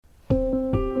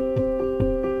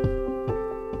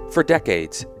For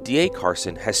decades, D.A.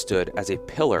 Carson has stood as a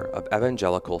pillar of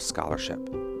evangelical scholarship.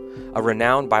 A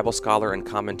renowned Bible scholar and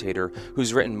commentator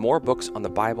who's written more books on the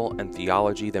Bible and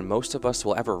theology than most of us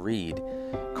will ever read,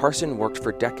 Carson worked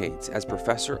for decades as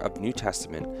professor of New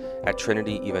Testament at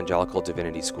Trinity Evangelical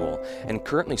Divinity School and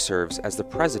currently serves as the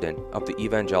president of the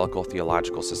Evangelical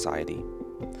Theological Society.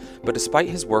 But despite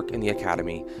his work in the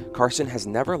academy, Carson has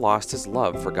never lost his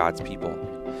love for God's people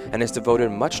and has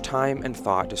devoted much time and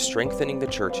thought to strengthening the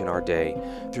church in our day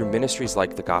through ministries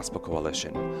like the Gospel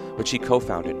Coalition, which he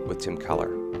co-founded with Tim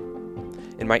Keller.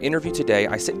 In my interview today,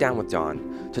 I sit down with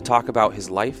Don to talk about his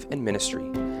life and ministry,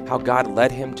 how God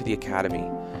led him to the academy,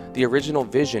 the original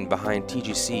vision behind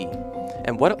TGC,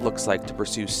 and what it looks like to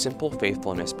pursue simple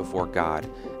faithfulness before God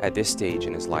at this stage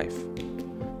in his life.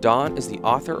 Don is the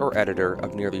author or editor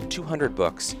of nearly 200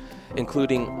 books,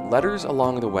 including Letters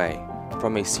Along the Way,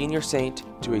 From a Senior Saint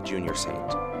to a Junior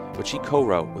Saint, which he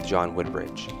co-wrote with John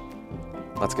Woodbridge.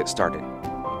 Let's get started.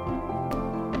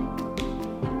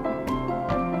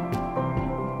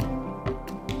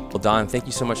 Well, Don, thank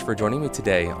you so much for joining me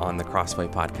today on the Crossway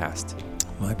podcast.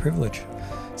 My privilege.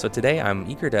 So today I'm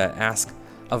eager to ask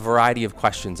a variety of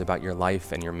questions about your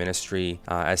life and your ministry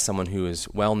as someone who is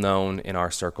well known in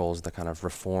our circles, the kind of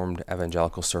reformed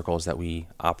evangelical circles that we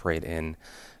operate in.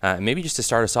 Maybe just to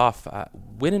start us off,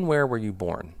 when and where were you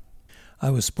born? I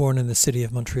was born in the city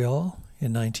of Montreal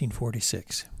in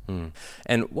 1946.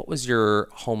 And what was your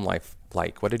home life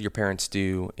like? What did your parents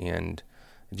do? And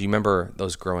do you remember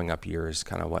those growing up years,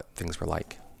 kind of what things were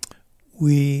like?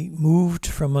 We moved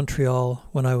from Montreal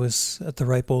when I was at the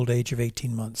ripe old age of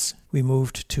 18 months. We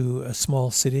moved to a small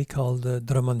city called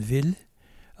Drummondville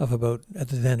of at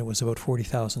the then it was about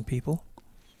 40,000 people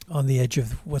on the edge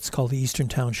of what's called the Eastern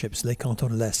Townships, Les Cantons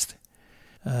de l'Est.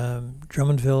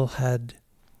 Drummondville had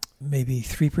maybe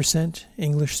 3%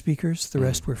 English speakers. The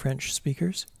rest were French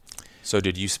speakers. So do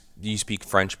you speak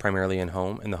French primarily in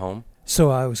the home?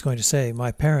 So I was going to say,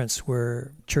 my parents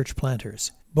were church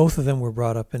planters. Both of them were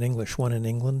brought up in English, one in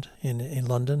England, in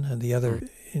London, and the other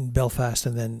in Belfast,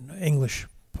 and then English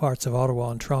parts of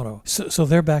Ottawa and Toronto. So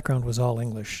their background was all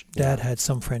English. Dad had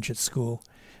some French at school,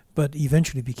 but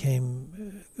eventually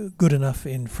became good enough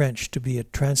in French to be a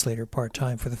translator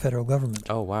part-time for the federal government.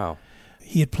 Oh, wow.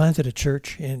 He had planted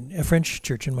a French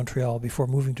church in Montreal before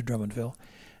moving to Drummondville,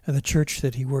 and the church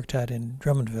that he worked at in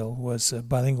Drummondville was a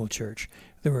bilingual church.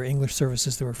 There were English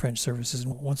services, there were French services,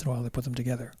 and once in a while they put them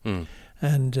together.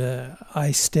 And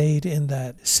I stayed in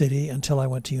that city until I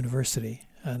went to university.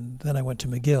 And then I went to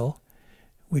McGill,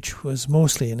 which was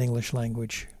mostly an English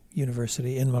language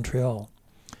university in Montreal.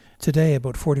 Today,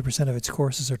 about 40% of its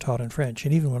courses are taught in French.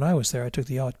 And even when I was there, I took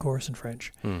the odd course in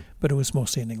French. But it was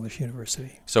mostly an English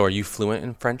university. So are you fluent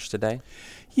in French today?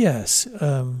 Yes,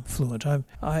 fluent.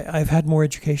 I've had more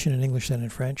education in English than in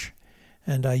French.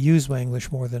 And I use my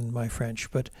English more than my French.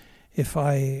 But if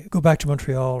I go back to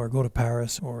Montreal or go to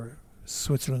Paris or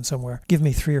Switzerland somewhere, give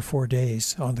me 3 or 4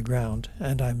 days on the ground,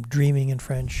 and I'm dreaming in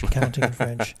French, counting in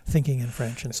French, thinking in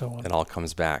French, and so on. It all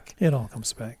comes back. It all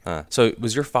comes back. So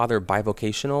was your father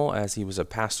bivocational as he was a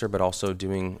pastor, but also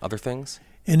doing other things?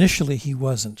 Initially, he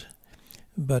wasn't.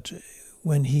 But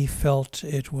when he felt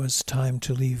it was time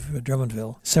to leave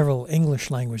Drummondville, several English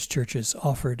language churches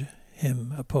offered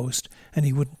him a post, and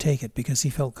he wouldn't take it because he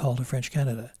felt called to French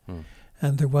Canada.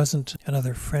 And there wasn't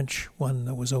another French one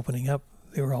that was opening up.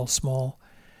 They were all small.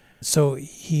 So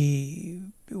he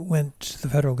went to the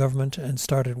federal government and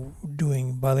started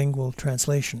doing bilingual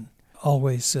translation,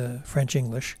 always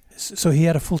French-English. So he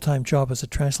had a full-time job as a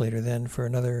translator then for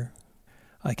another,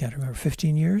 I can't remember,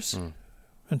 15 years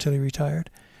until he retired,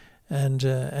 and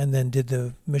then did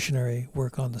the missionary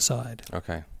work on the side.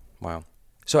 Okay, wow.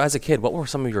 So as a kid, what were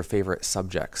some of your favorite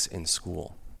subjects in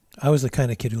school? I was the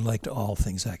kind of kid who liked all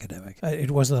things academic. It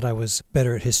wasn't that I was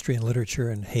better at history and literature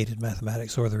and hated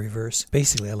mathematics or the reverse.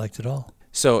 Basically, I liked it all.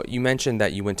 So you mentioned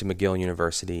that you went to McGill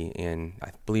University, and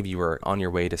I believe you were on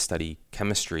your way to study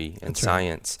chemistry and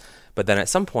science. Right. But then at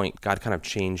some point, God kind of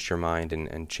changed your mind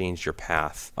and changed your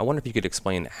path. I wonder if you could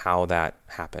explain how that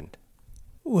happened.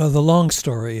 Well, the long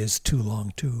story is too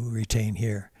long to retain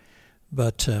here.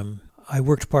 But I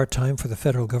worked part-time for the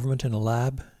federal government in a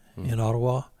lab in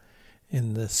Ottawa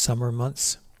in the summer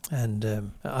months,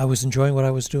 and I was enjoying what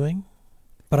I was doing.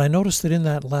 But I noticed that in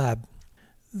that lab,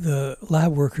 the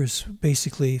lab workers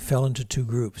basically fell into 2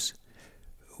 groups.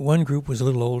 One group was a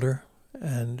little older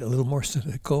and a little more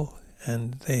cynical,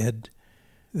 and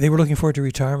they were looking forward to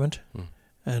retirement,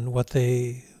 and what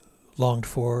they longed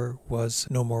for was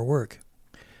no more work.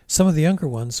 Some of the younger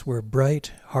ones were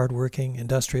bright, hardworking,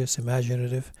 industrious,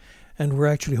 imaginative, and were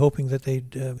actually hoping that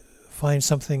they'd find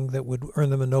something that would earn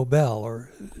them a Nobel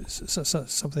or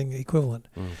something equivalent.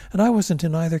 And I wasn't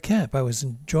in either camp. I was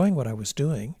enjoying what I was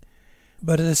doing.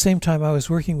 But at the same time, I was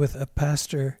working with a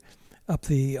pastor up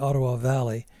the Ottawa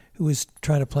Valley who was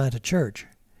trying to plant a church.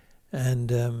 And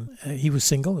he was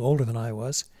single, older than I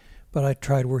was, but I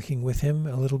tried working with him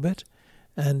a little bit.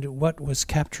 And what was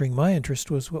capturing my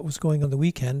interest was what was going on the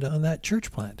weekend on that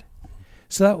church plant.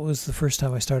 So that was the first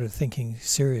time I started thinking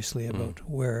seriously about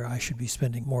where I should be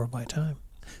spending more of my time.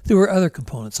 There were other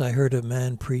components. I heard a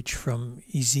man preach from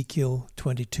Ezekiel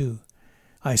 22.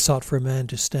 I sought for a man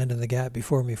to stand in the gap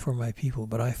before me for my people,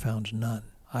 but I found none.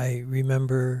 I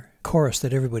remember chorus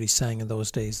that everybody sang in those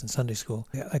days in Sunday school.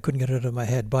 I couldn't get it out of my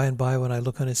head. By and by when I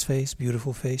look on his face,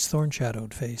 beautiful face,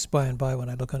 thorn-shadowed face. By and by when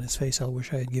I look on his face, I'll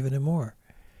wish I had given him more.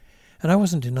 And I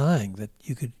wasn't denying that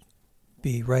you could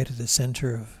be right at the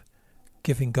center of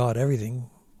giving God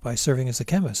everything by serving as a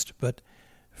chemist. But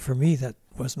for me, that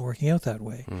wasn't working out that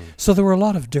way. So there were a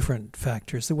lot of different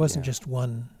factors. There wasn't just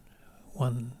one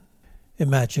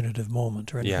imaginative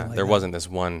moment or anything like that. There wasn't this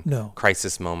one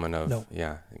crisis moment of,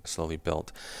 it slowly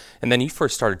built. And then you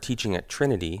first started teaching at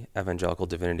Trinity Evangelical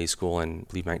Divinity School in,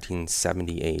 I believe,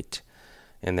 1978.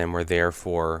 And then were there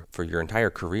for your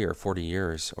entire career, 40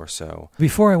 years or so.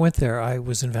 Before I went there, I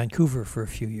was in Vancouver for a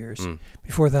few years.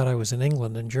 Before that, I was in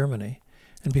England and Germany.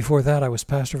 And before that, I was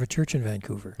pastor of a church in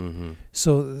Vancouver.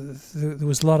 So there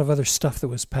was a lot of other stuff that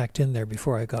was packed in there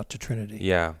before I got to Trinity.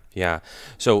 Yeah.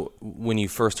 So when you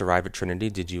first arrived at Trinity,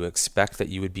 did you expect that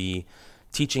you would be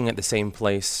teaching at the same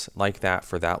place like that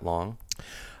for that long?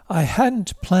 I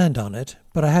hadn't planned on it,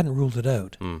 but I hadn't ruled it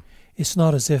out. It's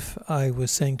not as if I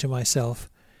was saying to myself,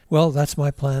 well, that's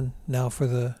my plan now for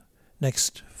the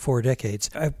next 4 decades.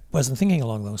 I wasn't thinking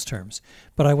along those terms,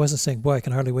 but I wasn't saying, boy, I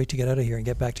can hardly wait to get out of here and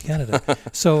get back to Canada.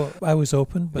 So I was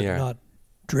open, but not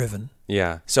driven.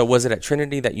 Yeah. So was it at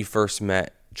Trinity that you first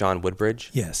met John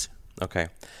Woodbridge? Yes. Okay.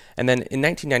 And then in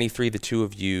 1993, the two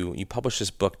of you published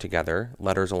this book together,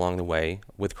 Letters Along the Way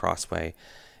with Crossway.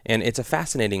 And it's a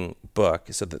fascinating book.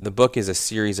 So the book is a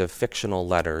series of fictional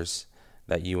letters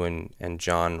that you and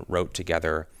John wrote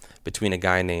together between a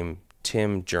guy named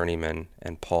Tim Journeyman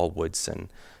and Paul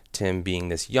Woodson. Tim being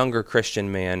this younger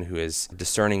Christian man who is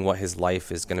discerning what his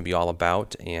life is going to be all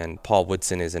about, and Paul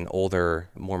Woodson is an older,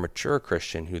 more mature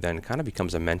Christian who then kind of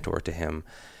becomes a mentor to him.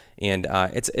 And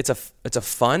it's a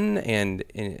fun and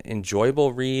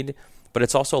enjoyable read, but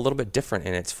it's also a little bit different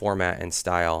in its format and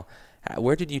style.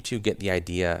 Where did you two get the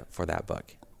idea for that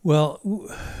book? Well,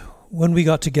 when we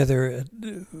got together at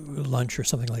lunch or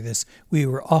something like this, we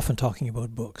were often talking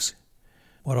about books.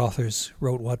 What authors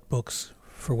wrote what books,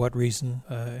 for what reason,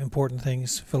 important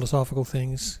things, philosophical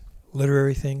things,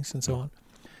 literary things, and so on.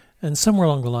 And somewhere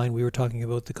along the line, we were talking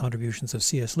about the contributions of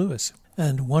C.S. Lewis.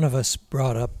 And one of us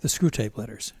brought up the Screwtape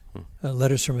Letters,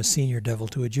 letters from a senior devil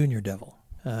to a junior devil.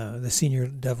 The senior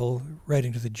devil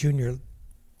writing to the junior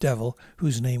devil,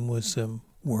 whose name was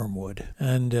Wormwood.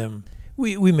 And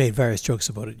we made various jokes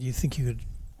about it. You think you could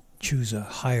choose a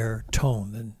higher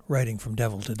tone than writing from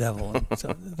devil to devil, and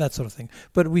so that sort of thing.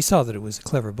 But we saw that it was a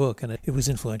clever book, and it was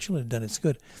influential, and it had done its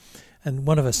good. And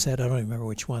one of us said, I don't even remember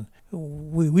which one,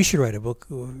 we should write a book,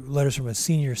 Letters from a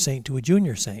Senior Saint to a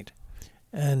Junior Saint.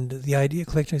 And the idea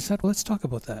clicked, and I said, well, let's talk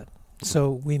about that.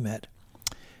 So we met.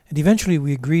 And eventually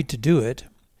we agreed to do it,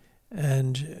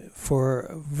 and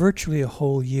for virtually a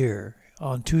whole year,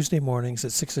 on Tuesday mornings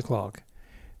at 6 o'clock,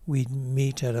 we'd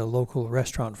meet at a local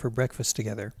restaurant for breakfast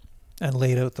together and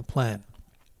laid out the plan.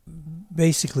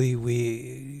 Basically,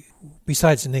 we,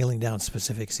 besides nailing down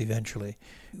specifics eventually,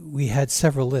 we had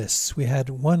several lists. We had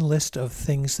one list of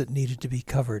things that needed to be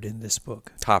covered in this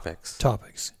book.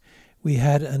 Topics. We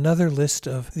had another list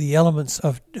of the elements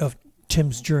of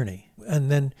Tim's journey, and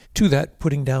then to that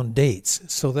putting down dates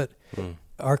so that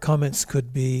our comments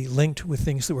could be linked with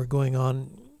things that were going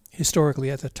on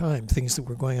historically at the time, things that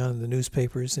were going on in the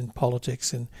newspapers, in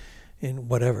politics, in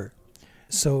whatever.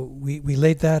 So we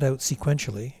laid that out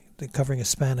sequentially, covering a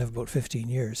span of about 15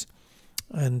 years.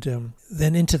 And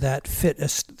then into that fit the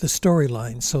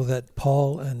storyline so that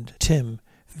Paul and Tim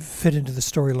fit into the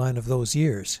storyline of those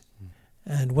years.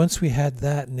 And once we had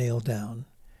that nailed down,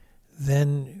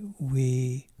 then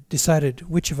we decided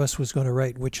which of us was going to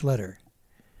write which letter.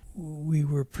 We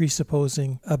were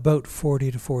presupposing about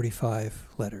 40 to 45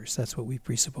 letters. That's what we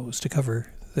presupposed to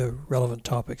cover the relevant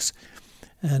topics.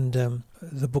 And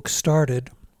the book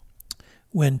started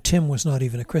when Tim was not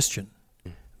even a Christian.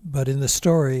 But in the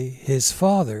story, his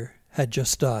father had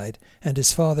just died, and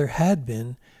his father had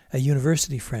been a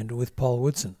university friend with Paul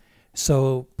Woodson.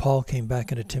 So Paul came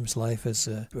back into Tim's life as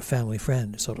a family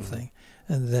friend sort of thing.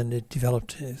 And then it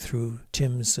developed through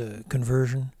Tim's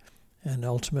conversion and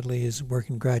ultimately his work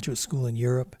in graduate school in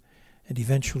Europe, and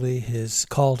eventually his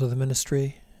call to the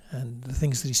ministry and the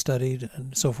things that he studied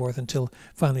and so forth until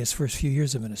finally his first few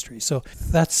years of ministry. So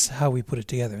that's how we put it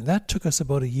together. And that took us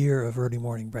about a year of early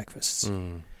morning breakfasts.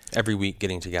 Every week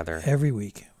getting together. Every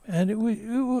week. And it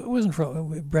wasn't for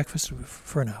breakfast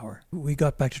for an hour. We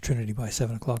got back to Trinity by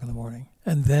 7 o'clock in the morning.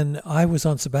 And then I was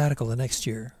on sabbatical the next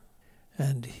year,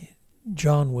 and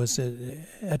John was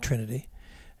at Trinity.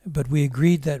 But we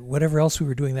agreed that whatever else we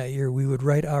were doing that year, we would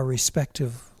write our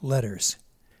respective letters.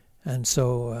 And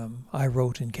so I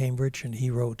wrote in Cambridge, and he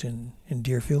wrote in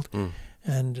Deerfield.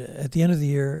 And at the end of the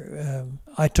year,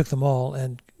 I took them all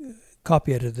and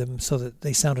copy-edited them so that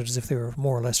they sounded as if they were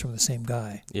more or less from the same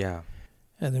guy. Yeah.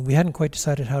 And then we hadn't quite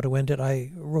decided how to end it.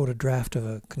 I wrote a draft of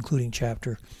a concluding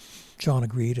chapter. John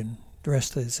agreed, and the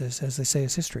rest, as they say,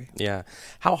 is history. Yeah.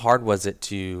 How hard was it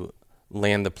to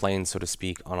land the plane, so to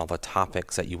speak, on all the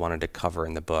topics that you wanted to cover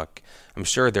in the book? I'm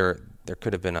sure there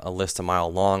could have been a list a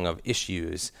mile long of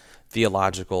issues,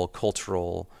 theological,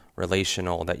 cultural,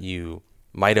 relational, that you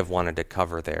might have wanted to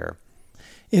cover there.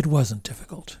 It wasn't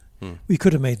difficult. We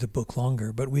could have made the book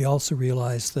longer, but we also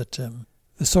realized that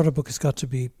the sort of book has got to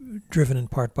be driven in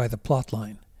part by the plot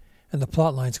line. And the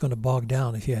plot line's going to bog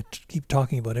down if you had to keep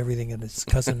talking about everything and its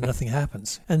cousin and nothing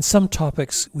happens. And some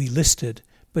topics we listed,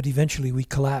 but eventually we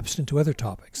collapsed into other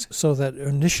topics. So that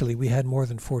initially we had more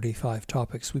than 45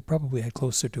 topics. We probably had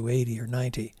closer to 80 or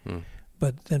 90.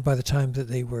 But then by the time that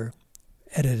they were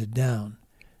edited down,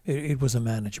 it was a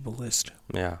manageable list.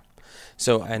 Yeah.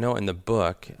 So I know in the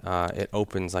book, it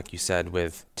opens, like you said,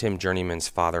 with Tim Journeyman's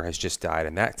father has just died,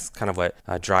 and that's kind of what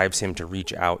drives him to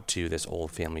reach out to this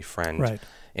old family friend. Right.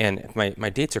 And if my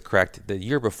dates are correct, the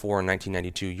year before, in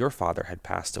 1992, your father had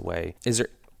passed away.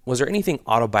 Was there anything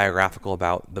autobiographical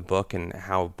about the book and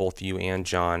how both you and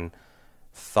John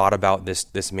thought about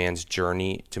this man's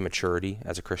journey to maturity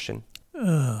as a Christian?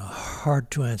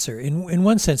 Hard to answer. In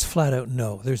one sense, flat out,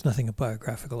 no. There's nothing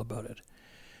biographical about it.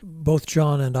 Both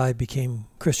John and I became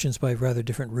Christians by rather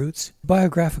different routes.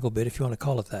 Biographical bit, if you want to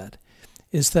call it that,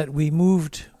 is that we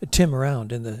moved Tim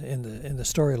around in the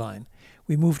storyline.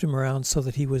 We moved him around so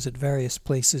that he was at various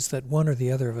places that one or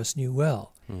the other of us knew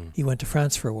well. He went to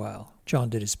France for a while. John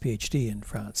did his PhD in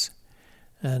France.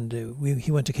 And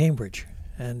he went to Cambridge.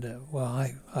 And,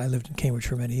 I lived in Cambridge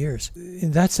for many years.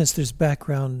 In that sense, there's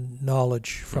background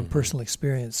knowledge from personal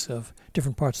experience of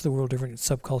different parts of the world, different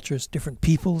subcultures, different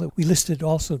people. That we listed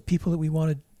also people that we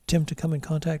wanted Tim to come in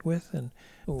contact with and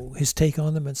his take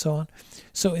on them and so on.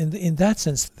 So in that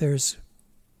sense, there's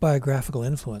biographical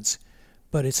influence.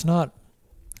 But it's not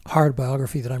hard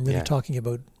biography that I'm really talking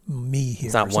about me here.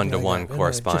 It's not one-to-one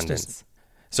correspondence.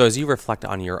 So as you reflect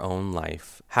on your own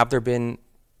life, have there been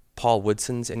Paul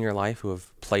Woodsons in your life who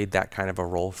have played that kind of a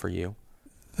role for you?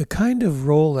 The kind of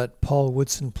role that Paul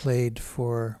Woodson played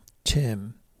for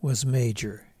Tim was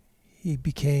major. He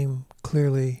became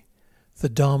clearly the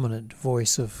dominant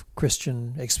voice of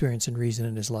Christian experience and reason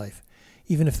in his life.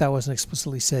 Even if that wasn't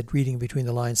explicitly said, reading between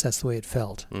the lines, that's the way it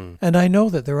felt. And I know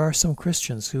that there are some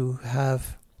Christians who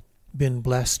have been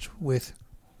blessed with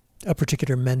a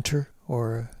particular mentor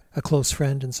or a close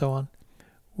friend and so on.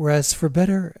 Whereas for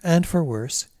better and for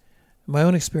worse, my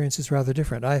own experience is rather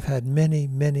different. I've had many,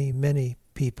 many, many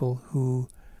people who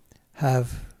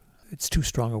have, it's too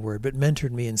strong a word, but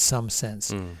mentored me in some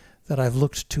sense, that I've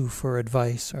looked to for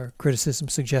advice or criticism,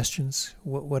 suggestions,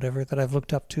 whatever, that I've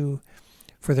looked up to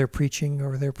for their preaching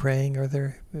or their praying or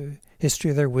their history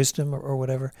of their wisdom or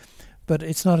whatever. But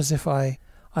it's not as if I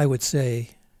would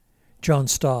say John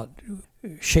Stott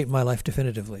shaped my life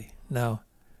definitively. Now,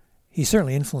 he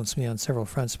certainly influenced me on several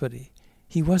fronts, but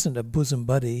he wasn't a bosom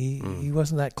buddy. He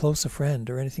wasn't that close a friend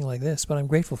or anything like this, but I'm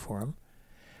grateful for him.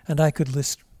 And I could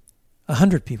list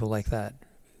 100 people like that.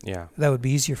 Yeah. That would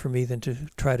be easier for me than to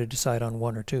try to decide on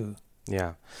one or two.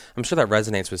 Yeah. I'm sure that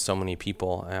resonates with so many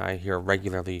people. I hear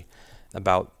regularly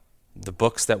about the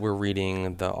books that we're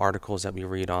reading, the articles that we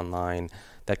read online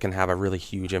that can have a really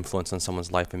huge influence on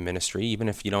someone's life and ministry, even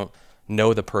if you don't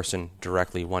know the person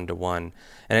directly one-to-one.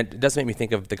 And it does make me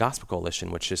think of the Gospel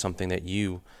Coalition, which is something that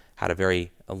you had a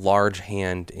large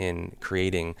hand in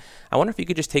creating. I wonder if you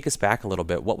could just take us back a little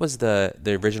bit. What was the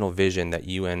original vision that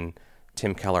you and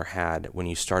Tim Keller had when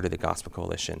you started the Gospel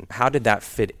Coalition? How did that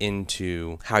fit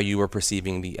into how you were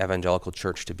perceiving the evangelical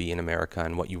church to be in America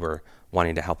and what you were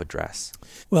wanting to help address?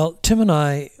 Well, Tim and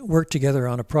I worked together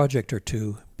on a project or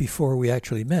two before we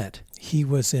actually met. He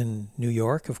was in New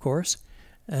York, of course,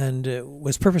 and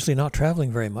was purposely not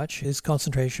traveling very much. His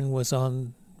concentration was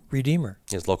on Redeemer.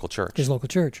 His local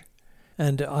church.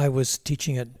 And I was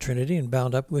teaching at Trinity and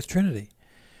bound up with Trinity.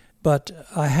 But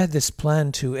I had this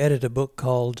plan to edit a book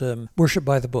called Worship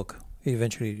by the Book.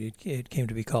 Eventually it came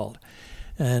to be called.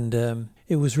 And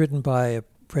it was written by a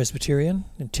Presbyterian,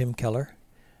 Tim Keller,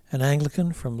 an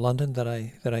Anglican from London that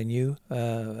I knew,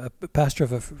 a pastor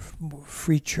of a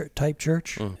free type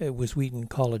church. It was Wheaton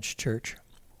College Church.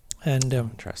 And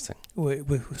interesting.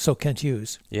 So Kent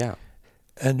Hughes. Yeah.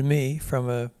 And me from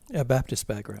a Baptist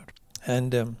background.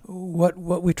 And what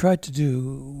we tried to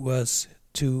do was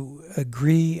to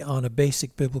agree on a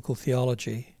basic biblical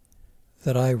theology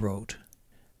that I wrote,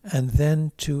 and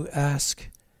then to ask,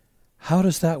 how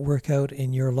does that work out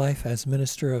in your life as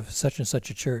minister of such and such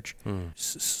a church,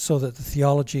 so that the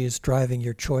theology is driving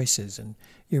your choices and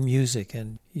your music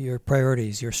and your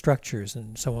priorities, your structures,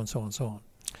 and so on, so on, so on.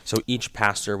 So each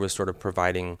pastor was sort of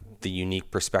providing the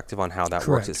unique perspective on how that Correct.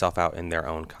 Works itself out in their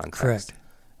own context. Correct.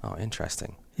 Oh,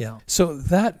 interesting. Yeah. So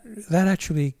that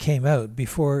actually came out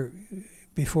before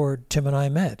Tim and I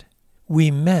met.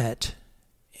 We met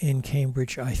in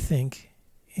Cambridge, I think,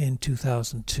 in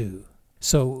 2002.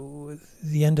 So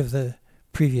the end of the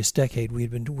previous decade,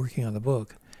 we'd been working on the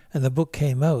book, and the book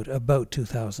came out about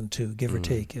 2002, give or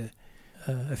take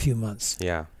a few months.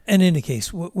 Yeah. And in any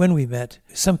case, when we met,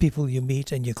 some people you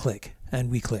meet and you click,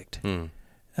 and we clicked.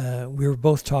 We were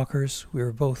both talkers. We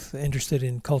were both interested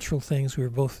in cultural things. We were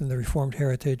both in the Reformed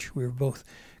heritage. We were both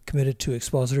committed to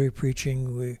expository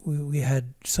preaching. We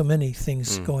had so many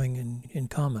things going in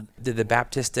common. Did the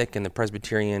Baptistic and the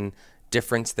Presbyterian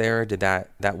difference there,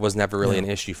 that was never really an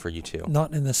issue for you two?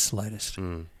 Not in the slightest.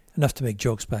 Enough to make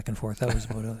jokes back and forth. That was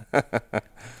about it.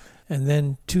 And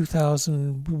then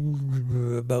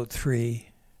 2003,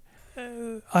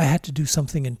 I had to do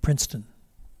something in Princeton,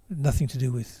 nothing to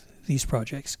do with these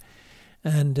projects.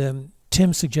 And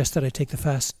Tim suggested I take the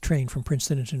fast train from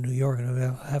Princeton into New York and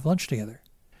we'll have lunch together.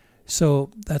 So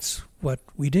that's what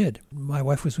we did. My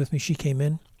wife was with me. She came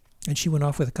in, and she went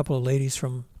off with a couple of ladies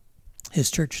from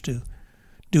his church to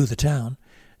do the town.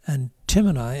 And Tim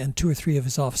and I and two or three of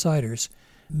his offsiders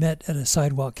met at a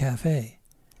sidewalk cafe.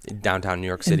 In downtown New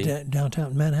York City? In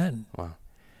downtown Manhattan. Wow.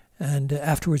 And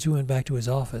afterwards we went back to his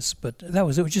office. But it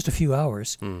was just a few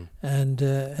hours. And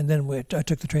then I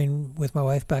took the train with my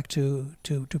wife back to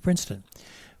Princeton.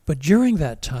 But during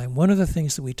that time, one of the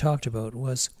things that we talked about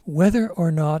was whether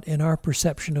or not in our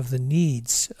perception of the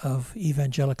needs of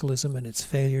evangelicalism and its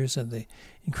failures and the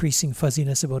increasing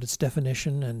fuzziness about its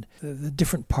definition and the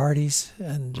different parties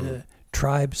and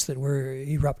tribes that were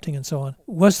erupting and so on,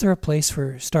 was there a place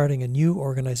for starting a new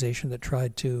organization that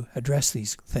tried to address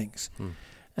these things?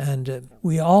 And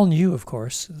we all knew, of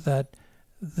course, that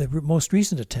the most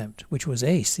recent attempt, which was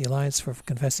ACE, the Alliance for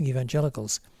Confessing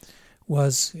Evangelicals,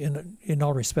 was, in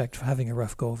all respect, having a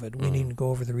rough go of it. We needn't go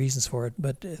over the reasons for it,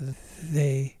 but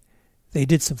they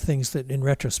did some things that, in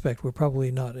retrospect, were probably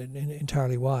not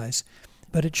entirely wise.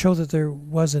 But it showed that there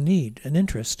was a need, an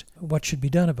interest, what should be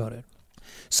done about it.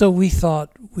 So we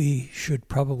thought we should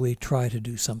probably try to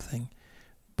do something,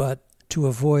 but to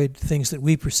avoid things that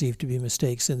we perceived to be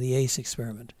mistakes in the ACE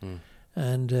experiment.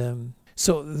 And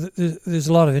so there's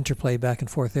a lot of interplay back and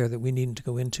forth there that we needn't to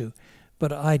go into.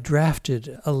 But I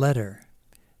drafted a letter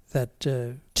that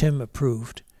Tim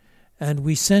approved, and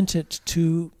we sent it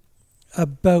to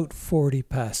about 40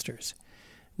 pastors.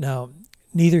 Now,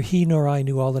 neither he nor I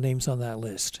knew all the names on that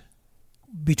list.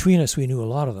 Between us, we knew a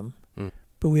lot of them.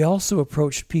 But we also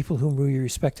approached people whom we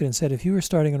respected and said, if you were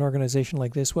starting an organization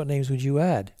like this, what names would you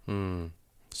add? So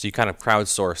you kind of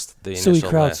crowdsourced the initial list. So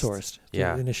we crowdsourced list.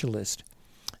 the initial list.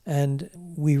 And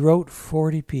we wrote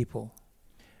 40 people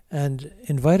and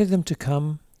invited them to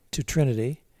come to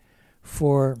Trinity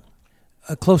for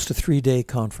a close to 3-day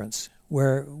conference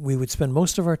where we would spend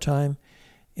most of our time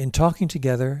in talking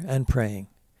together and praying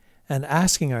and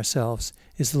asking ourselves,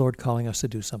 is the Lord calling us to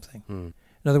do something?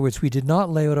 In other words, we did not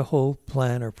lay out a whole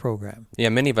plan or program. Yeah,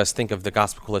 many of us think of the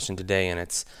Gospel Coalition today, and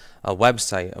it's a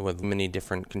website with many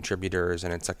different contributors,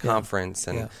 and it's a conference,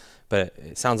 but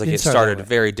it sounds like it started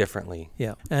very differently.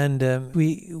 Yeah, and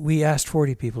we asked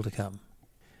 40 people to come.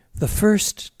 The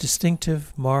first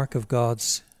distinctive mark of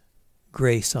God's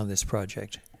grace on this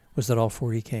project was that all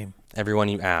 40 came. Everyone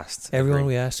you asked. Everyone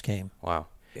we asked came. Wow.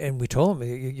 And we told them,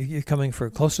 you're coming for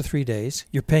close to 3 days.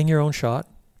 You're paying your own shot,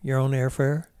 your own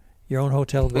airfare, your own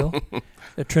hotel bill.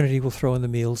 Trinity will throw in the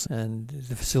meals and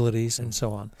the facilities and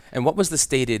so on. And what was the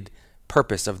stated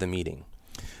purpose of the meeting?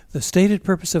 The stated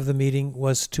purpose of the meeting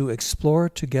was to explore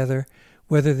together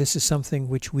whether this is something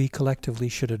which we collectively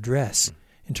should address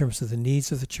in terms of the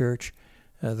needs of the church,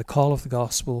 the call of the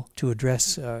gospel, to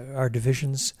address our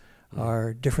divisions,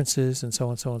 our differences, and so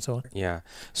on, so on, so on. Yeah.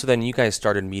 So then you guys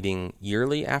started meeting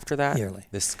yearly after that? Yearly.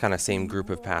 This kind of same group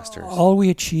of pastors? All we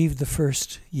achieved the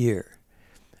first year.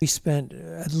 We spent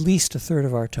at least a third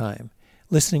of our time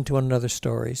listening to one another's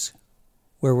stories,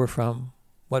 where we're from,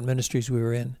 what ministries we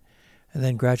were in, and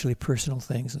then gradually personal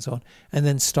things and so on, and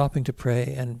then stopping to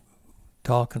pray and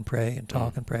talk and pray and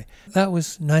talk and pray. That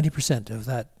was 90%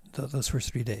 of those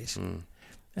first 3 days.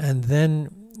 And then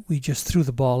we just threw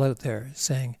the ball out there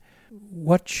saying,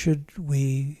 what should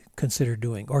we consider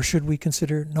doing? Or should we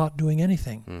consider not doing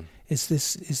anything? Is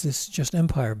this just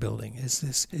empire building? Is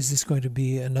this going to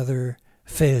be another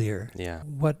failure? Yeah.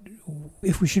 What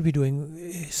if we should be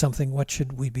doing something? What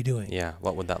should we be doing? Yeah.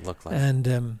 What would that look like?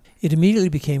 And it immediately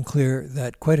became clear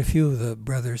that quite a few of the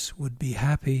brothers would be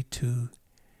happy to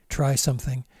try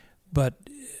something, but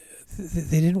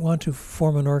they didn't want to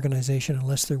form an organization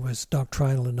unless there was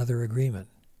doctrinal another agreement.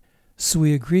 So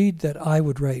we agreed that I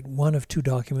would write one of two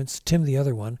documents, Tim the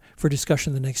other one, for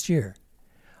discussion the next year.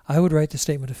 I would write the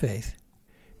Statement of Faith,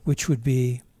 which would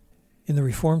be in the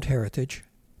Reformed heritage,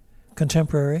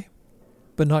 contemporary,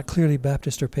 but not clearly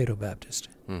Baptist or Paedo-Baptist.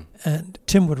 And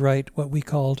Tim would write what we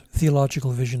called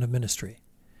theological vision of ministry.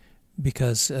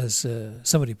 Because, as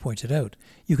somebody pointed out,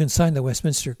 you can sign the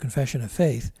Westminster Confession of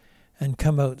Faith and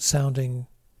come out sounding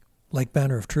like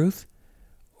Banner of Truth,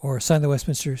 or sign the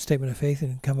Westminster Statement of Faith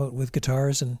and come out with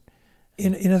guitars. And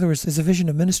in other words, there's a vision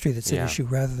of ministry that's at issue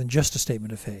rather than just a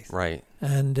statement of faith. Right.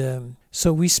 And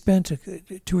so we spent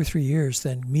 2 or 3 years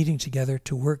then meeting together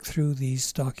to work through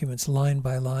these documents line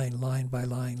by line, line by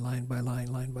line, line by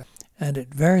line, line by. And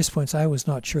at various points, I was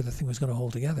not sure the thing was going to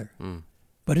hold together.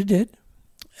 But it did.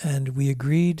 And we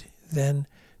agreed then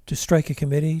to strike a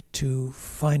committee to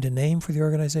find a name for the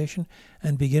organization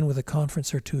and begin with a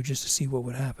conference or two just to see what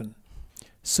would happen.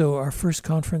 So our first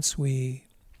conference we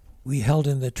held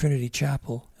in the Trinity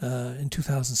Chapel in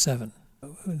 2007.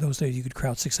 In those days you could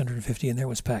crowd 650 and there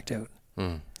was packed out.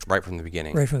 Right from the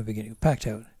beginning. Right from the beginning, packed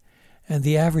out. And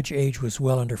the average age was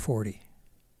well under 40.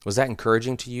 Was that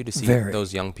encouraging to you to see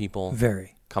those young people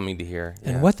coming to hear? Yeah.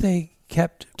 And what they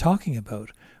kept talking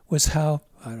about was how,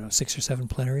 6 or 7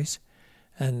 plenaries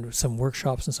and some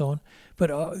workshops and so on.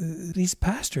 But these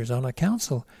pastors on a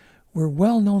council were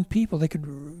well-known people. They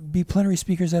could be plenary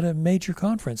speakers at a major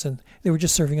conference, and they were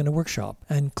just serving in a workshop.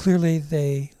 And clearly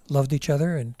they loved each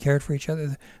other and cared for each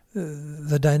other.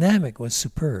 The dynamic was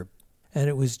superb, and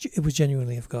it was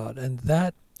genuinely of God, and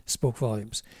that spoke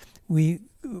volumes. We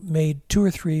made 2 or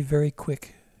 3 very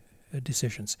quick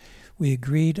decisions. We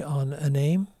agreed on a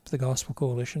name, the Gospel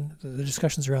Coalition. The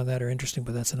discussions around that are interesting,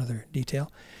 but that's another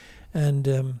detail.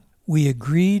 And we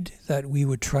agreed that we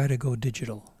would try to go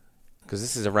digital. Because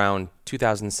this is around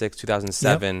 2006,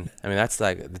 2007. Yep. I mean, that's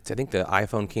like, I think the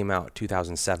iPhone came out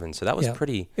 2007. So that was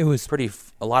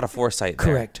a lot of foresight there.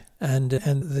 Correct. And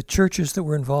the churches that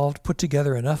were involved put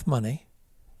together enough money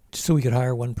so we could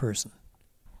hire one person.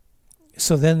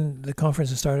 So then the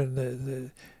conference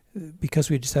started. Because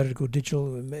we decided to go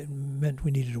digital, it meant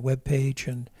we needed a web page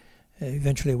and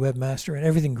eventually a webmaster, and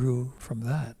everything grew from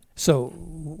that. So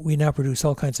we now produce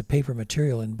all kinds of paper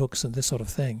material in books and this sort of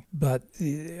thing. But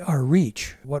our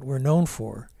reach, what we're known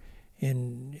for,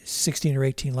 in 16 or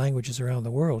 18 languages around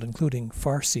the world, including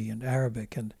Farsi and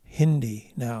Arabic and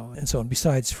Hindi now, and so on,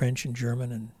 besides French and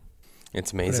German and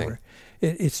it's amazing.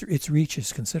 Its reach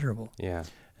is considerable. Yeah.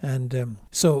 And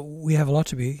so we have a lot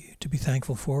to be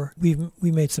thankful for. We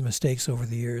made some mistakes over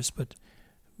the years, but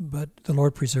the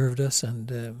Lord preserved us,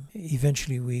 and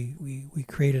eventually we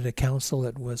created a council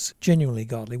that was genuinely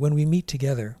godly. When we meet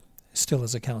together, still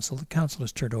as a council, the council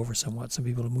has turned over somewhat. Some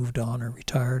people have moved on or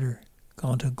retired or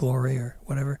gone to glory or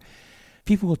whatever.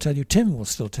 People will tell you, Tim will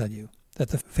still tell you, that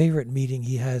the favorite meeting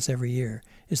he has every year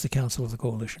is the Council of the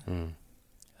Coalition.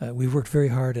 We've worked very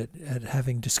hard at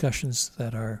having discussions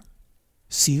that are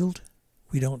sealed.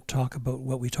 We don't talk about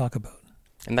what we talk about.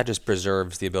 And that just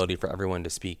preserves the ability for everyone to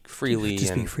speak freely.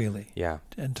 Speak freely. Yeah.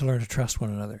 And to learn to trust one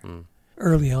another.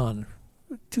 Early on,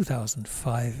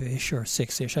 2005-ish or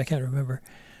 6-ish, I can't remember.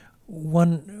 We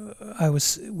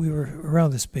were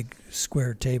around this big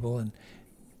square table, and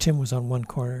Tim was on one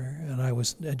corner, and I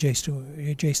was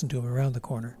adjacent to him around the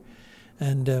corner.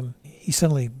 And he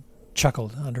suddenly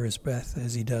chuckled under his breath,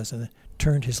 as he does, and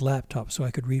turned his laptop so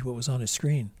I could read what was on his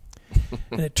screen.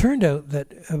 And it turned out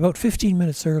that about 15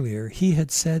 minutes earlier, he had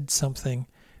said something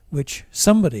which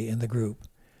somebody in the group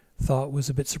thought was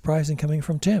a bit surprising coming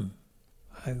from Tim.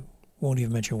 I won't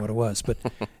even mention what it was, but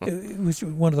it was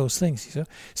one of those things.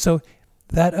 So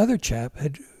that other chap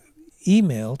had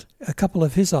emailed a couple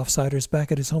of his offsiders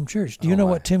back at his home church. Do you know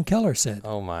what Tim Keller said?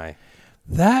 Oh, my.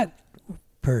 That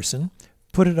person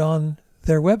put it on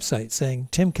their website saying,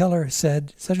 Tim Keller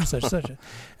said such and such, such.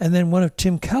 And then one of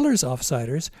Tim Keller's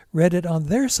offsiders read it on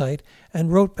their site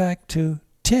and wrote back to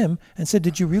Tim and said,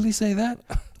 did you really say that?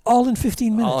 All in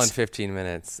 15 minutes. All in 15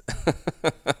 minutes.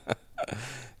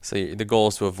 So the goal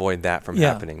is to avoid that from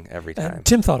happening every time. And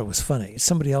Tim thought it was funny.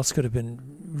 Somebody else could have been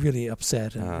really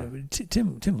upset. And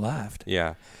Tim laughed.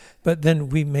 Yeah. But then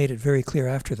we made it very clear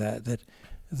after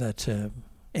that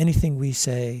anything we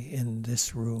say in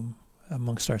this room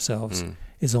amongst ourselves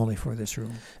is only for this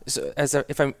room. So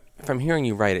if I'm hearing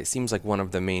you right, it seems like one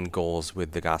of the main goals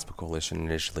with the Gospel Coalition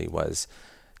initially was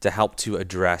to help to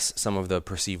address some of the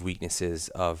perceived weaknesses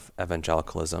of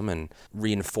evangelicalism and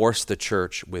reinforce the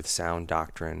church with sound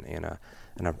doctrine and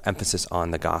an emphasis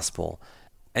on the gospel.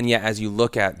 And yet, as you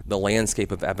look at the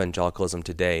landscape of evangelicalism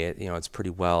today, it's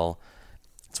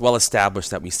well established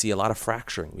that we see a lot of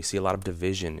fracturing. We see a lot of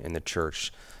division in the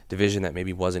church, division that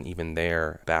maybe wasn't even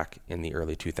there back in the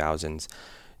early 2000s.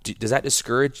 Does that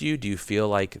discourage you? Do you feel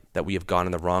like that we have gone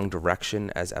in the wrong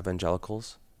direction as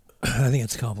evangelicals? I think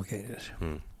it's complicated.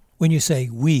 When you say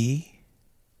we,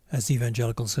 as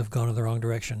evangelicals, have gone in the wrong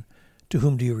direction, to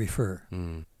whom do you refer?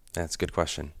 That's a good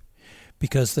question.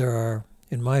 Because there are,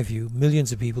 in my view,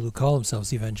 millions of people who call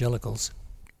themselves evangelicals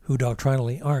who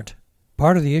doctrinally aren't.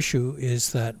 Part of the issue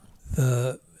is that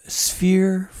the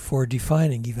sphere for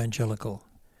defining evangelical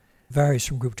varies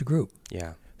from group to group.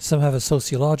 Yeah. Some have a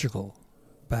sociological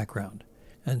background.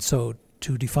 And so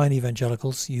to define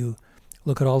evangelicals, you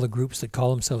look at all the groups that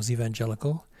call themselves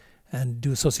evangelical and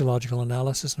do a sociological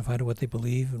analysis and find out what they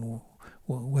believe and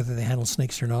whether they handle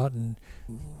snakes or not and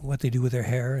what they do with their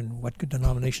hair and what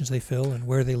denominations they fill and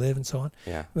where they live and so on.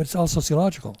 Yeah. But it's all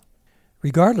sociological,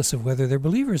 regardless of whether they're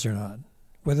believers or not,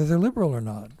 whether they're liberal or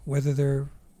not, whether they're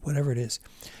whatever it is.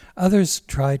 Others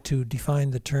try to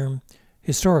define the term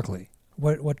historically.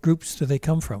 What groups do they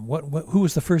come from? Who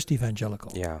was the first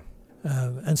evangelical? Yeah.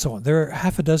 And so on. There are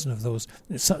half a dozen of those.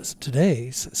 Today,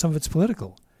 some of it's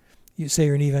political. You say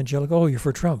you're an evangelical, oh, you're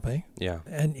for Trump, eh? Yeah.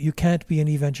 And you can't be an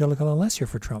evangelical unless you're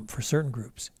for Trump, for certain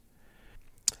groups.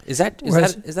 Is that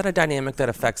a dynamic that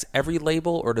affects every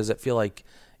label, or does it feel like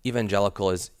evangelical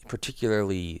is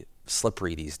particularly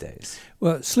slippery these days?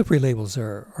 Well, slippery labels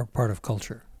are part of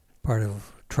culture, part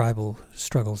of tribal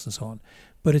struggles and so on.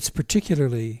 But it's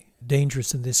particularly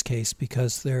dangerous in this case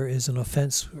because there is an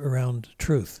offense around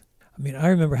truth. I mean, I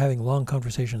remember having long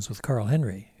conversations with Carl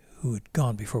Henry, who had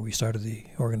gone before we started the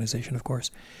organization, of course,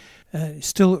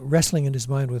 still wrestling in his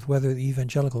mind with whether the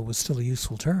evangelical was still a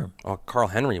useful term. Oh, Carl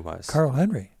Henry was. Carl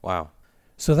Henry. Wow.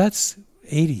 So that's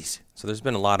 80s. So there's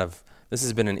been this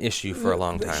has been an issue for a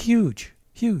long time. Huge.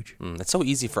 It's so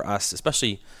easy for us,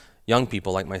 especially young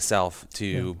people like myself,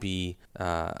 to be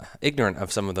ignorant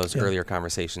of some of those earlier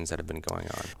conversations that have been going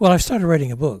on. Well, I've started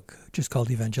writing a book just called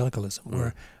Evangelicalism,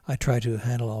 where I try to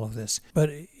handle all of this. But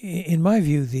in my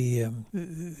view,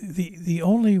 the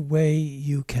only way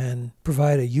you can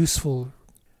provide a useful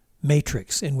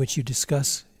matrix in which you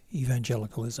discuss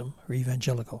evangelicalism or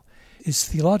evangelical is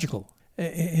theological.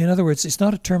 In other words, it's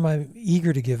not a term I'm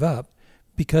eager to give up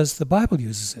because the Bible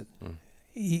uses it.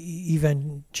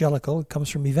 Evangelical comes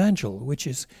from evangel, which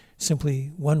is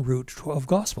simply one root of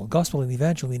gospel. Gospel and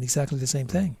evangel mean exactly the same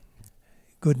thing.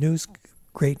 Good news,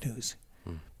 great news,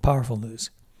 powerful news.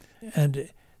 And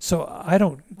so I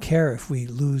don't care if we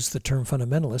lose the term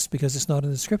fundamentalist because it's not in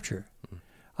the Scripture.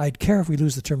 I'd care if we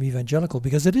lose the term evangelical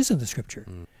because it is in the Scripture.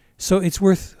 So it's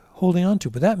worth holding on to.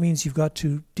 But that means you've got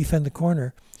to defend the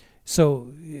corner. So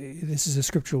this is a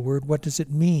scriptural word. What does it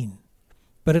mean?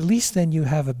 But at least then you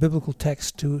have a biblical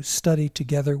text to study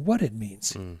together what it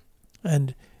means.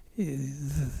 And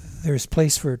there's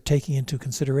place for taking into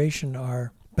consideration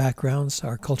our backgrounds,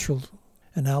 our cultural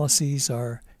analyses,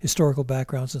 our historical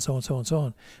backgrounds, and so on, so on, so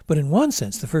on. But in one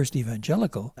sense, the first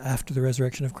evangelical after the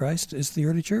resurrection of Christ is the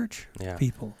early church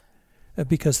people,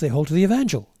 because they hold to the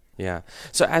evangel. Yeah.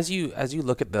 So as you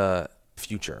look at the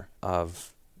future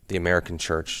of the American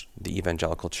church, the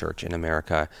evangelical church in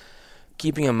America,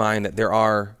 keeping in mind that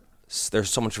there's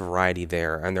so much variety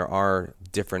there, and there are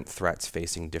different threats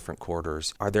facing different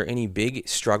quarters. Are there any big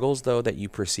struggles, though, that you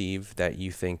perceive that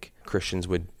you think Christians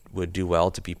would do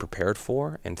well to be prepared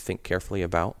for and think carefully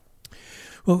about?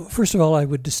 Well, first of all, I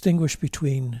would distinguish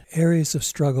between areas of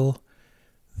struggle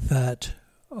that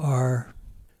are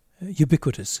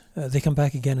ubiquitous. They come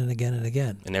back again and again and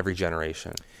again. In every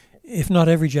generation. If not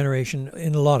every generation,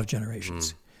 in a lot of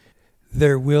generations.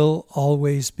 There will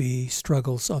always be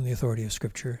struggles on the authority of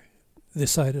Scripture,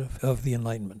 this side of the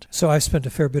Enlightenment. So I've spent a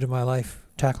fair bit of my life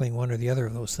tackling one or the other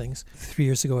of those things. 3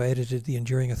 years ago, I edited The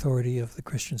Enduring Authority of the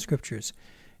Christian Scriptures.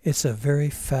 It's a very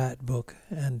fat book,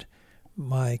 and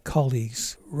my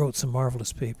colleagues wrote some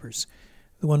marvelous papers.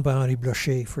 The one by Henri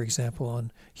Blocher, for example,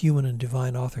 on human and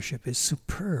divine authorship is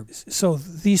superb. So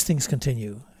these things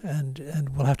continue, and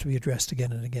will have to be addressed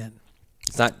again and again.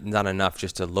 It's not enough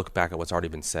just to look back at what's already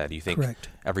been said. You think Correct.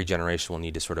 Every generation will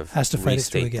need to sort of has to fight it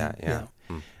through restate again. that.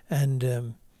 Yeah.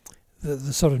 And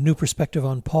the sort of new perspective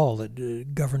on Paul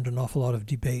that governed an awful lot of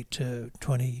debate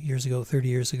 20 years ago, 30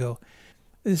 years ago,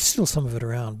 there's still some of it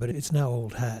around, but it's now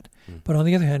old hat. But on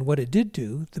the other hand, what it did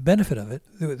do, the benefit of it,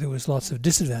 there was lots of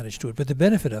disadvantage to it, but the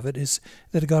benefit of it is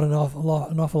that it got an awful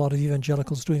lot of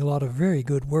evangelicals doing a lot of very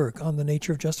good work on the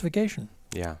nature of justification.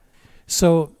 Yeah.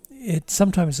 So it's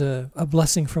sometimes a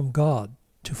blessing from God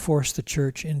to force the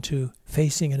church into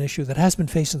facing an issue that has been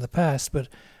faced in the past, but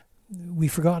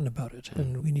we've forgotten about it,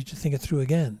 and we need to think it through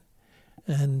again.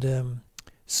 And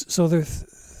so the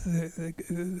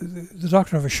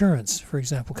doctrine of assurance, for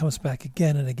example, comes back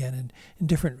again and again in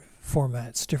different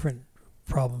formats, different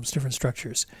problems, different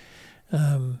structures.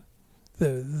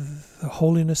 The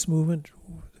holiness movement,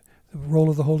 the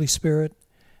role of the Holy Spirit,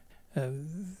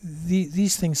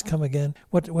 these things come again.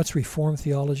 What's Reformed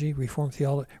theology? Reformed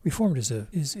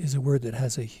is a word that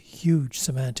has a huge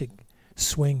semantic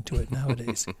swing to it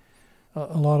nowadays.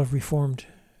 A lot of Reformed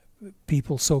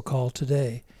people, so-called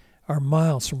today, are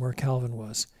miles from where Calvin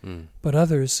was. But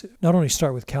others not only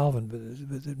start with Calvin,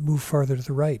 but move farther to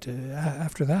the right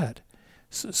after that.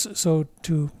 So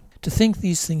to think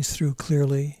these things through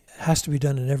clearly has to be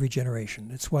done in every generation.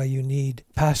 It's why you need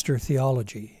pastor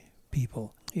theology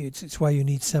people. It's why you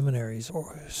need seminaries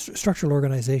or structural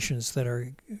organizations that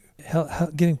are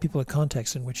giving people a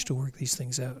context in which to work these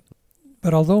things out.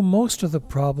 But although most of the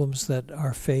problems that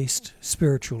are faced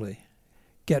spiritually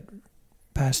get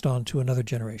passed on to another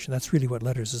generation, that's really what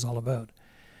Letters is all about.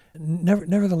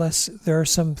 Nevertheless, there are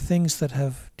some things that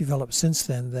have developed since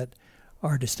then that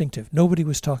are distinctive. Nobody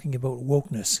was talking about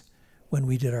wokeness when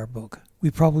we did our book.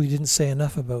 We probably didn't say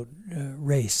enough about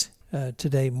race.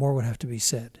 Today, more would have to be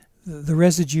said. The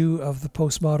residue of the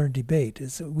postmodern debate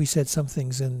is we said some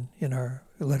things in our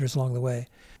letters along the way.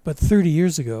 But 30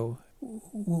 years ago,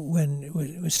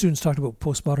 when students talked about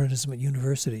postmodernism at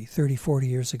university, 30, 40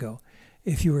 years ago,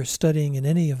 if you were studying in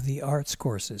any of the arts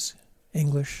courses,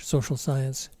 English, social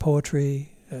science,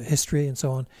 poetry, history, and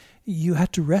so on, you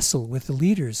had to wrestle with the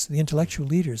leaders, the intellectual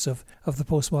leaders of the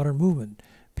postmodern movement.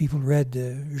 People read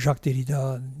Jacques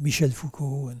Derrida, and Michel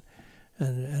Foucault,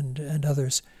 and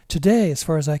others. Today, as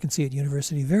far as I can see at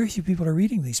university, very few people are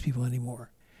reading these people anymore.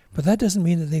 But that doesn't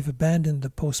mean that they've abandoned the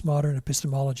postmodern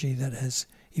epistemology that has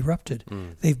erupted.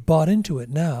 They've bought into it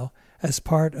now as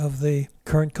part of the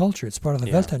current culture. It's part of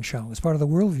the Weltanschauung. It's part of the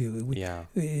worldview.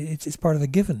 It's part of the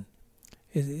given.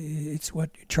 It's what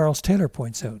Charles Taylor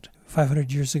points out.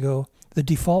 500 years ago, the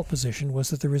default position was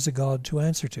that there is a God to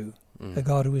answer to, a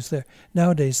God who is there.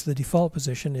 Nowadays, the default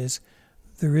position is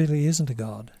there really isn't a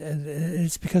God. And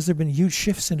it's because there have been huge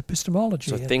shifts in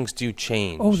epistemology. So things do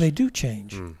change. Oh, they do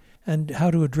change. And how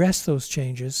to address those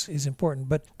changes is important.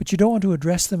 But you don't want to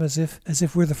address them as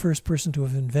if we're the first person to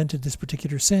have invented this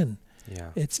particular sin. Yeah.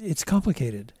 It's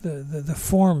complicated. The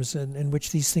forms in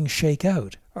which these things shake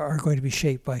out are going to be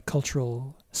shaped by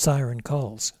cultural siren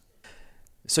calls.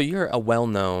 So you're a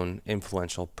well-known,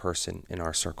 influential person in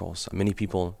our circles. Many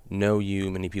people know you.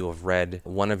 Many people have read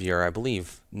one of your, I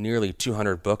believe, nearly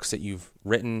 200 books that you've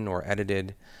written or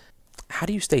edited. How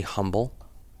do you stay humble?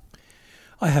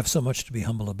 I have so much to be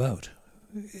humble about.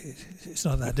 It's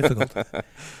not that difficult.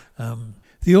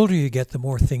 The older you get, the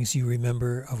more things you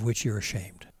remember of which you're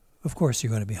ashamed. Of course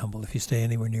you're going to be humble if you stay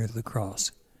anywhere near the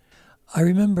cross. I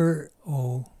remember,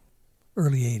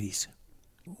 early 80s.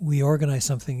 We organized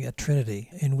something at Trinity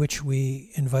in which we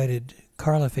invited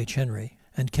Carl F. H. Henry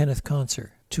and Kenneth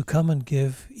Conser to come and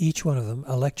give each one of them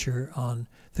a lecture on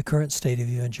the current state of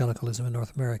evangelicalism in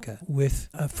North America, with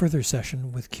a further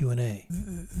session with Q&A.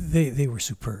 They were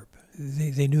superb.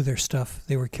 They knew their stuff.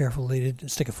 They were careful. They didn't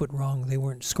stick a foot wrong. They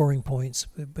weren't scoring points,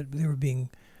 but they were being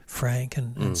frank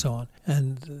and so on.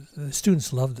 And the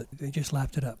students loved it. They just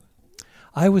lapped it up.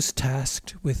 I was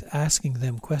tasked with asking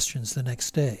them questions the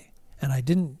next day. And I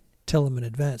didn't tell them in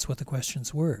advance what the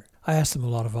questions were. I asked them a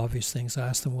lot of obvious things. I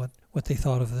asked them what they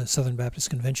thought of the Southern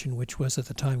Baptist Convention, which was at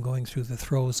the time going through the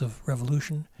throes of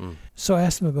revolution. So I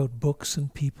asked them about books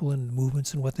and people and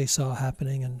movements and what they saw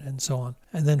happening and so on.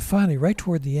 And then finally, right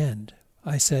toward the end,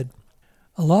 I said,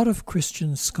 a lot of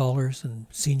Christian scholars and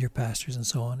senior pastors and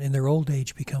so on, in their old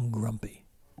age, become grumpy.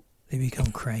 They become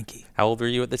cranky. How old were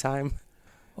you at the time?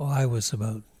 I was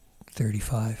about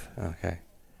 35. Okay.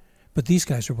 But these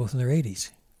guys were both in their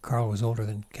 80s. Carl was older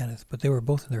than Kenneth, but they were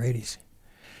both in their 80s.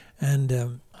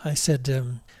 And I said,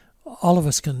 All of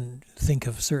us can think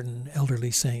of certain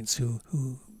elderly saints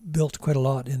who built quite a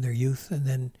lot in their youth and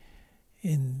then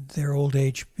in their old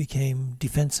age became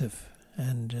defensive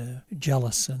and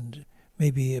jealous and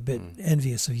maybe a bit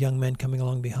envious of young men coming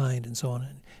along behind and so on,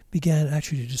 and began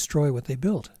actually to destroy what they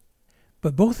built.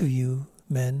 But both of you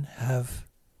men have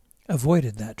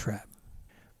avoided that trap.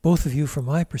 Both of you, from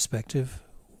my perspective,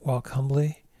 walk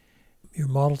humbly. You're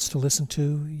models to listen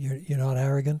to. You're not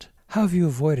arrogant. How have you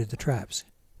avoided the traps?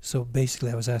 So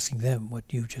basically I was asking them what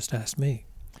you just asked me.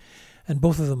 And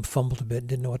both of them fumbled a bit,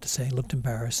 didn't know what to say, looked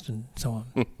embarrassed and so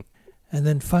on. And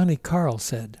then finally Carl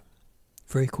said,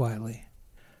 very quietly,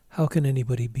 "How can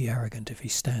anybody be arrogant if he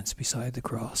stands beside the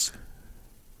cross?"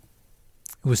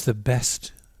 It was the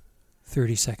best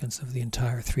 30 seconds of the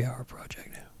entire 3-hour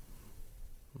project.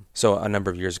 So a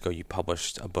number of years ago, you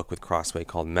published a book with Crossway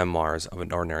called Memoirs of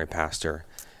an Ordinary Pastor.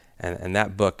 And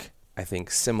that book, I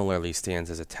think, similarly stands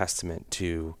as a testament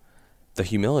to the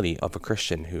humility of a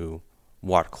Christian who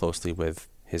walked closely with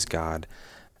his God.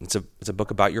 It's a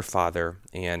book about your father,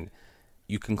 and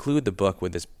you conclude the book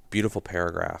with this beautiful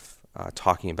paragraph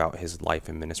talking about his life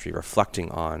and ministry, reflecting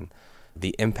on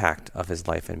the impact of his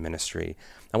life and ministry.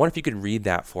 I wonder if you could read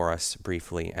that for us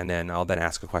briefly, and then I'll then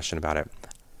ask a question about it.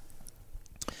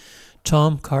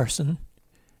 Tom Carson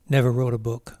never wrote a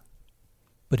book,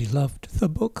 but he loved the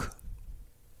book.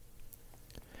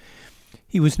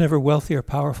 He was never wealthy or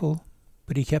powerful,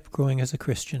 but he kept growing as a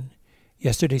Christian.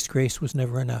 Yesterday's grace was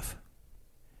never enough.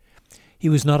 He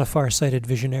was not a far-sighted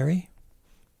visionary,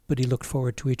 but he looked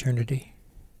forward to eternity.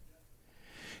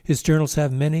 His journals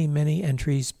have many, many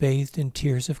entries bathed in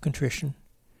tears of contrition,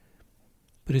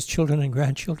 but his children and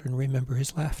grandchildren remember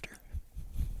his laughter.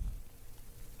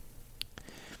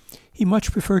 He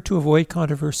much preferred to avoid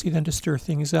controversy than to stir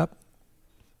things up,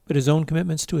 but his own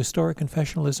commitments to historic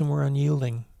confessionalism were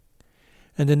unyielding,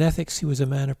 and in ethics he was a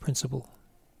man of principle.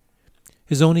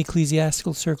 His own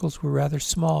ecclesiastical circles were rather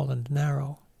small and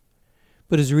narrow,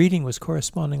 but his reading was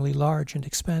correspondingly large and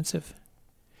expansive.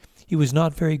 He was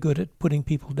not very good at putting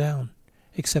people down,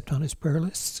 except on his prayer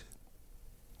lists.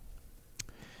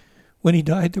 When he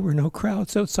died, there were no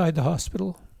crowds outside the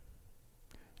hospital,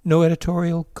 no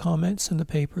editorial comments in the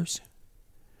papers,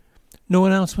 no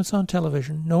announcements on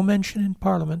television, no mention in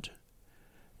Parliament,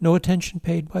 no attention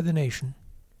paid by the nation.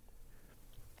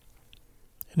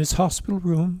 In his hospital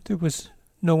room, there was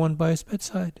no one by his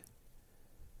bedside.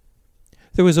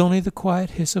 There was only the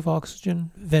quiet hiss of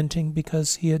oxygen venting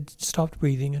because he had stopped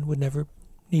breathing and would never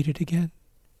need it again.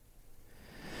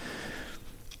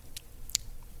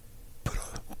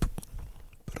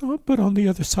 But on the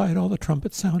other side, all the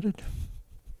trumpets sounded.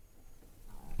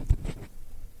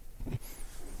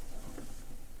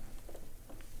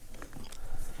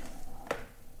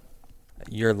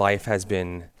 Your life has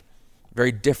been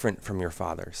very different from your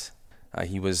father's.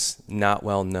 He was not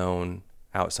well known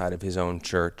outside of his own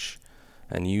church,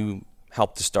 and you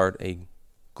helped to start a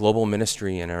global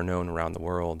ministry and are known around the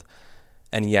world.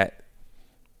 And yet,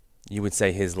 you would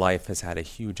say his life has had a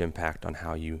huge impact on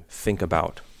how you think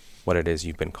about what it is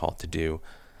you've been called to do.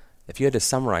 If you had to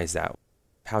summarize that,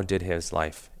 how did his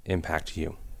life impact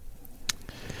you?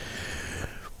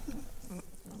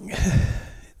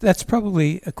 That's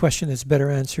probably a question that's better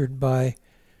answered by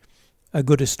a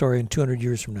good historian 200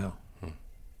 years from now.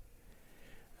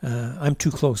 I'm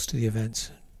too close to the events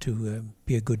to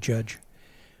be a good judge.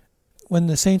 When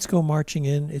the saints go marching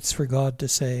in, it's for God to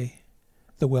say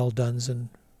the well dones and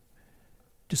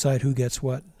decide who gets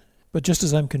what. But just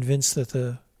as I'm convinced that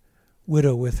the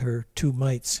widow with her 2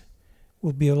 mites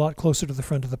will be a lot closer to the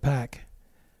front of the pack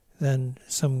than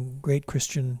some great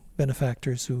Christian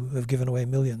benefactors who have given away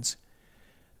millions,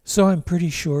 so I'm pretty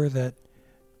sure that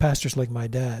pastors like my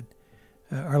dad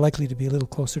are likely to be a little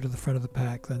closer to the front of the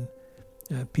pack than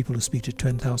people who speak to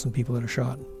 10,000 people that are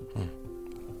shot.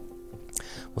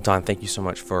 Well, Don, thank you so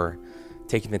much for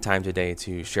taking the time today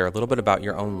to share a little bit about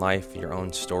your own life, your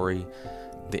own story,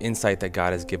 the insight that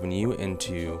God has given you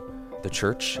into the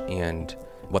church and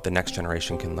what the next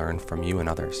generation can learn from you and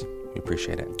others. We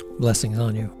appreciate it. Blessings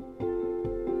on you.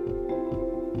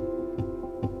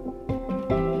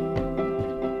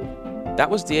 That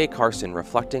was D.A. Carson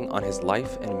reflecting on his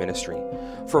life and ministry.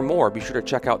 For more, be sure to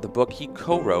check out the book he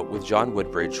co-wrote with John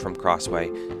Woodbridge from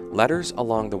Crossway, Letters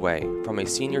Along the Way, From a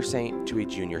Senior Saint to a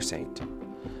Junior Saint.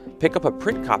 Pick up a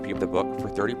print copy of the book for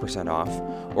 30% off,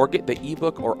 or get the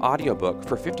ebook or audiobook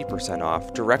for 50%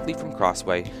 off directly from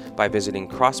Crossway by visiting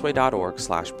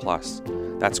crossway.org/plus.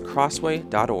 That's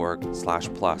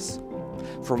crossway.org/plus.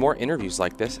 For more interviews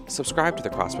like this, subscribe to the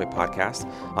Crossway Podcast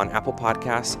on Apple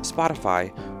Podcasts,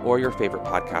 Spotify, or your favorite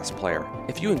podcast player.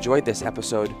 If you enjoyed this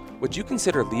episode, would you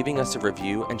consider leaving us a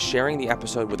review and sharing the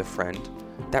episode with a friend?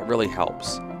 That really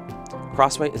helps.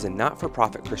 Crossway is a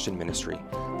not-for-profit Christian ministry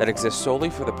that exists solely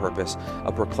for the purpose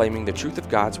of proclaiming the truth of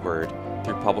God's Word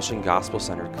through publishing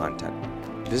gospel-centered content.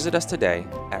 Visit us today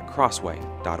at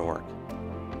crossway.org.